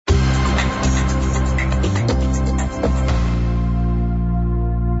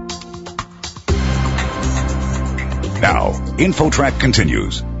InfoTrack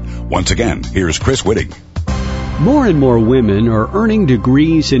continues. Once again, here's Chris Whitting. More and more women are earning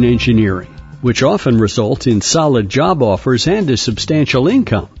degrees in engineering, which often results in solid job offers and a substantial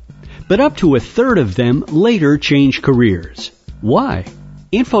income. But up to a third of them later change careers. Why?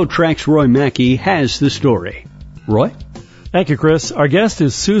 InfoTrack's Roy Mackey has the story. Roy? Thank you, Chris. Our guest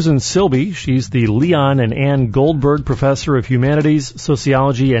is Susan Silby. She's the Leon and Ann Goldberg Professor of Humanities,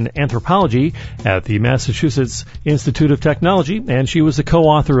 Sociology, and Anthropology at the Massachusetts Institute of Technology, and she was the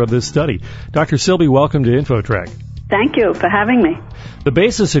co-author of this study. Dr. Silby, welcome to InfoTrack. Thank you for having me. The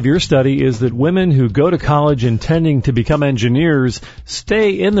basis of your study is that women who go to college intending to become engineers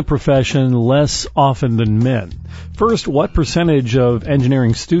stay in the profession less often than men. First, what percentage of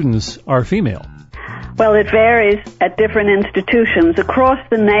engineering students are female? Well, it varies at different institutions. Across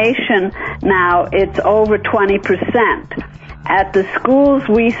the nation now, it's over 20%. At the schools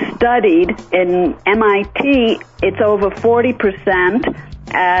we studied in MIT, it's over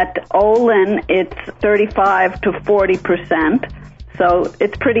 40%. At Olin, it's 35 to 40%. So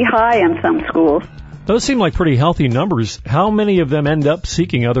it's pretty high in some schools. Those seem like pretty healthy numbers. How many of them end up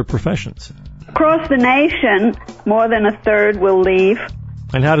seeking other professions? Across the nation, more than a third will leave.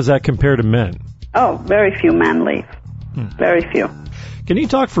 And how does that compare to men? Oh, very few men leave. Very few. Can you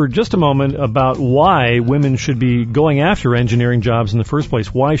talk for just a moment about why women should be going after engineering jobs in the first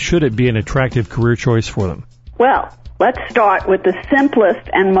place? Why should it be an attractive career choice for them? Well, let's start with the simplest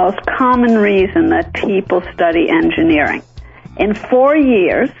and most common reason that people study engineering. In 4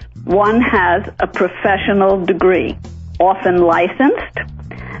 years, one has a professional degree, often licensed,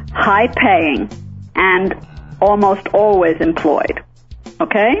 high-paying, and almost always employed.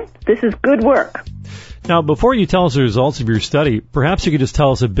 Okay? This is good work. Now, before you tell us the results of your study, perhaps you could just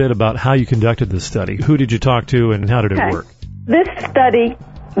tell us a bit about how you conducted this study. Who did you talk to, and how did it work? This study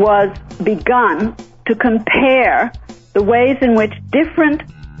was begun to compare the ways in which different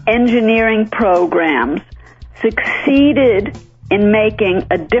engineering programs succeeded in making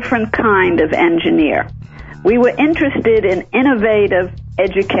a different kind of engineer. We were interested in innovative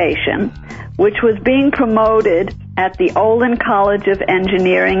education, which was being promoted at the Olin College of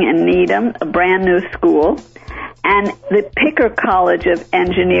Engineering in Needham, a brand new school, and the Picker College of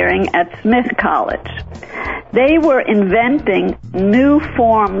Engineering at Smith College. They were inventing new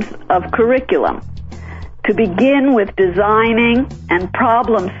forms of curriculum to begin with designing and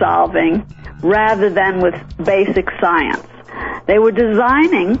problem solving rather than with basic science. They were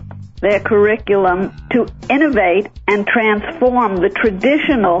designing their curriculum to innovate and transform the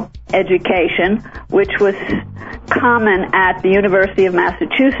traditional education, which was common at the University of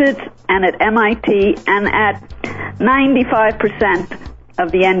Massachusetts and at MIT and at 95%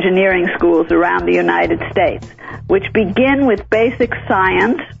 of the engineering schools around the United States, which begin with basic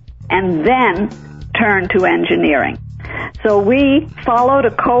science and then turn to engineering. So we followed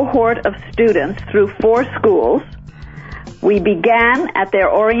a cohort of students through 4 schools. We began at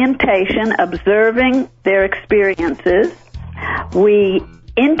their orientation, observing their experiences. We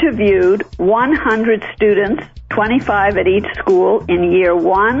interviewed 100 students, 25 at each school, in year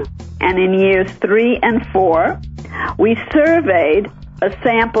 1 and in years 3 and 4. We surveyed a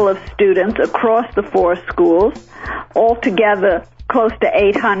sample of students across the 4 schools, altogether close to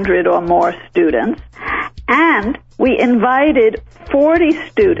 800 or more students. And we invited 40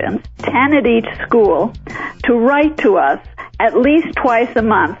 students, 10 at each school, to write to us at least twice a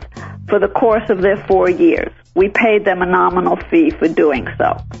month for the course of their 4 years. We paid them a nominal fee for doing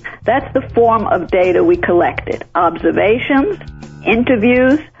so. That's the form of data we collected: observations,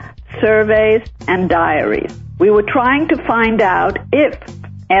 interviews, surveys, and diaries. We were trying to find out if,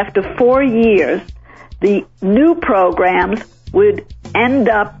 after 4 years, the new programs would end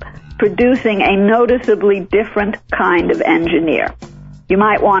up producing a noticeably different kind of engineer. You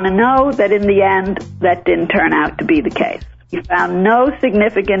might want to know that in the end, that didn't turn out to be the case. We found no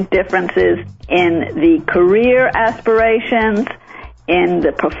significant differences in the career aspirations, in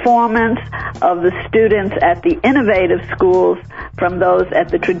the performance of the students at the innovative schools from those at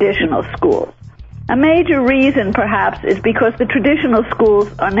the traditional schools. A major reason, perhaps, is because the traditional schools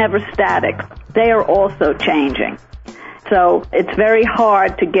are never static. They are also changing. So it's very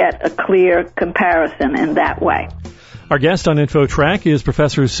hard to get a clear comparison in that way. Our guest on InfoTrack is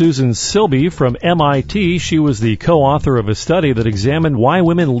Professor Susan Silby from MIT. She was the co-author of a study that examined why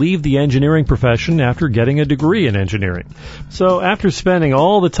women leave the engineering profession after getting a degree in engineering. So after spending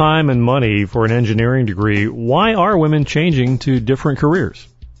all the time and money for an engineering degree, why are women changing to different careers?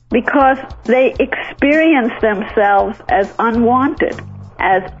 Because they experience themselves as unwanted,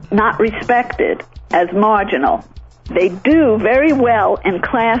 as not respected, as marginal. They do very well in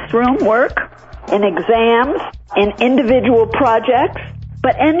classroom work, in exams, in individual projects,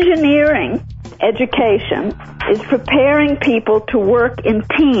 but engineering education is preparing people to work in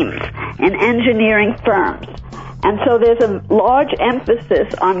teams in engineering firms. And so there's a large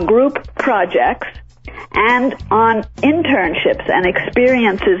emphasis on group projects and on internships and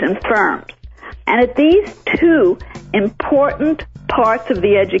experiences in firms. And at these two important parts of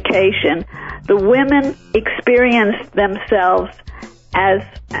the education, the women experience themselves as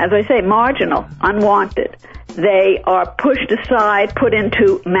I say, marginal, unwanted. They are pushed aside, put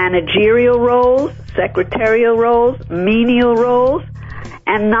into managerial roles, secretarial roles, menial roles,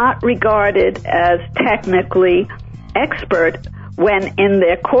 and not regarded as technically expert when in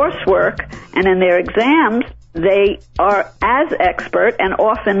their coursework and in their exams, they are as expert and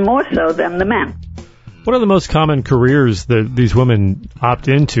often more so than the men. What are the most common careers that these women opt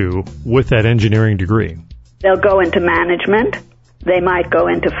into with that engineering degree? They'll go into management. They might go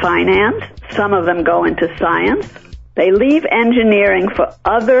into finance. Some of them go into science. They leave engineering for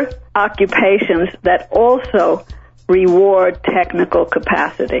other occupations that also reward technical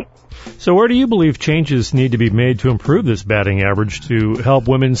capacity. So where do you believe changes need to be made to improve this batting average to help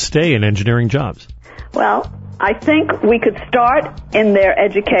women stay in engineering jobs? Well, I think we could start in their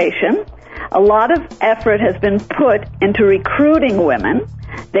education. A lot of effort has been put into recruiting women.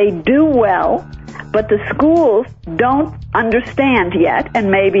 They do well, but the schools don't understand yet, and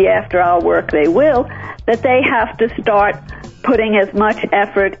maybe after our work they will, that they have to start putting as much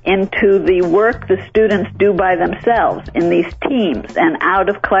effort into the work the students do by themselves in these teams and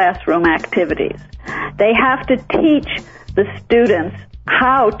out-of-classroom activities. They have to teach the students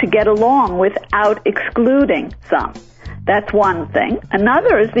how to get along without excluding some. That's one thing.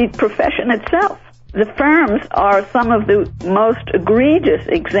 Another is the profession itself. The firms are some of the most egregious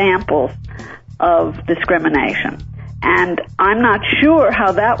examples of discrimination. And I'm not sure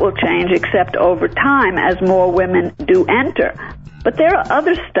how that will change except over time as more women do enter. But there are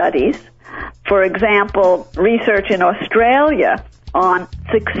other studies, for example, research in Australia on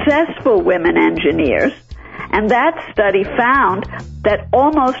successful women engineers, and that study found that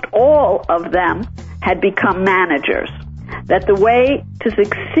almost all of them had become managers, that the way to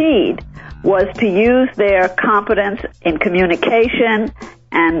succeed was to use their competence in communication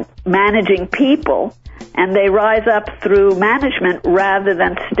and managing people, and they rise up through management rather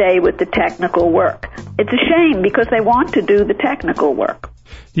than stay with the technical work. It's a shame because they want to do the technical work.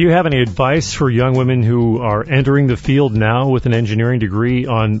 Do you have any advice for young women who are entering the field now with an engineering degree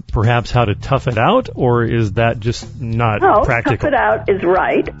on perhaps how to tough it out, or is that just not practical? Tough it out is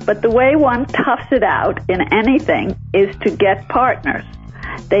right, but the way one toughs it out in anything is to get partners.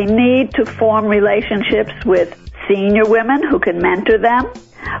 They need to form relationships with senior women who can mentor them,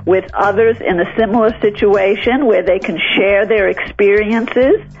 with others in a similar situation where they can share their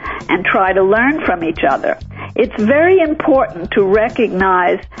experiences and try to learn from each other. It's very important to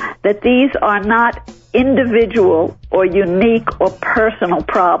recognize that these are not individual or unique or personal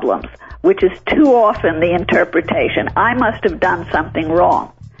problems, which is too often the interpretation. I must have done something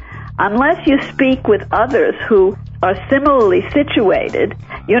wrong. Unless you speak with others who are similarly situated,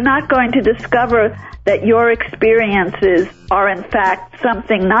 you're not going to discover that your experiences are in fact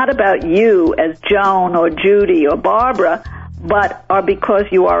something not about you as Joan or Judy or Barbara, but are because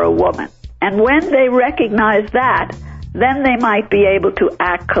you are a woman. And when they recognize that, then they might be able to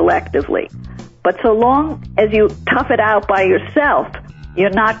act collectively. But so long as you tough it out by yourself, you're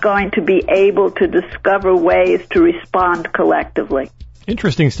not going to be able to discover ways to respond collectively.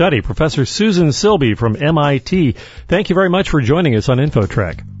 Interesting study. Professor Susan Silby from MIT. Thank you very much for joining us on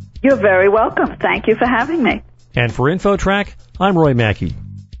InfoTrack. You're very welcome. Thank you for having me. And for InfoTrack, I'm Roy Mackey.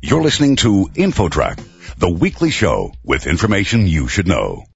 You're listening to InfoTrack, the weekly show with information you should know.